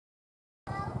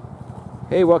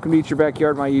Hey, welcome to Eat Your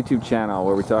Backyard, my YouTube channel,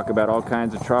 where we talk about all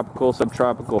kinds of tropical,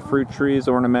 subtropical fruit trees,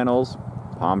 ornamentals,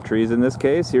 palm trees in this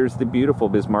case. Here's the beautiful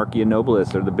Bismarckia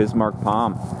nobilis, or the Bismark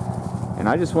Palm. And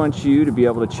I just want you to be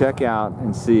able to check out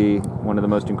and see one of the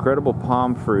most incredible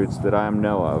palm fruits that I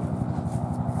know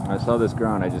of. I saw this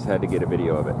growing, I just had to get a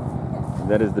video of it.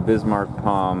 And that is the Bismark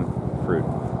Palm fruit.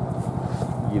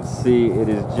 You see, it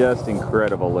is just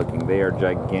incredible looking. They are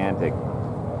gigantic,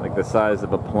 like the size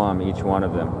of a plum, each one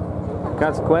of them.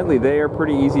 Consequently, they are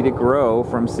pretty easy to grow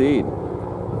from seed.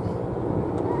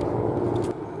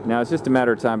 Now, it's just a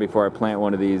matter of time before I plant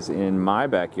one of these in my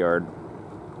backyard.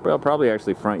 Well, probably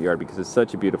actually front yard, because it's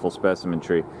such a beautiful specimen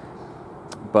tree.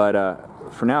 But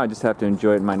for now, I just have to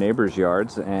enjoy it in my neighbor's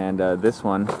yards, and this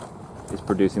one is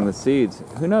producing the seeds.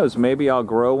 Who knows, maybe I'll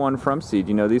grow one from seed.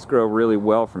 You know, these grow really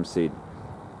well from seed.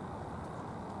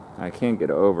 I can't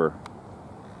get over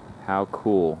how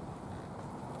cool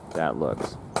that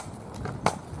looks.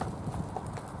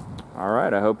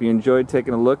 Alright, I hope you enjoyed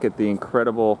taking a look at the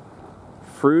incredible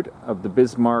fruit of the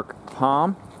Bismark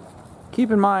Palm.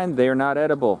 Keep in mind, they are not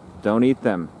edible. Don't eat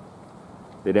them.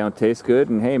 They don't taste good,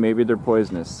 and hey, maybe they're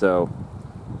poisonous, so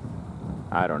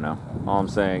I don't know. All I'm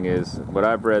saying is, what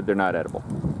I've read, they're not edible.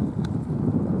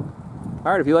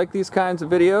 Alright, if you like these kinds of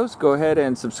videos, go ahead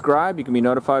and subscribe. You can be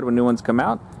notified when new ones come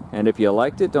out. And if you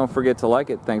liked it, don't forget to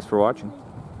like it. Thanks for watching.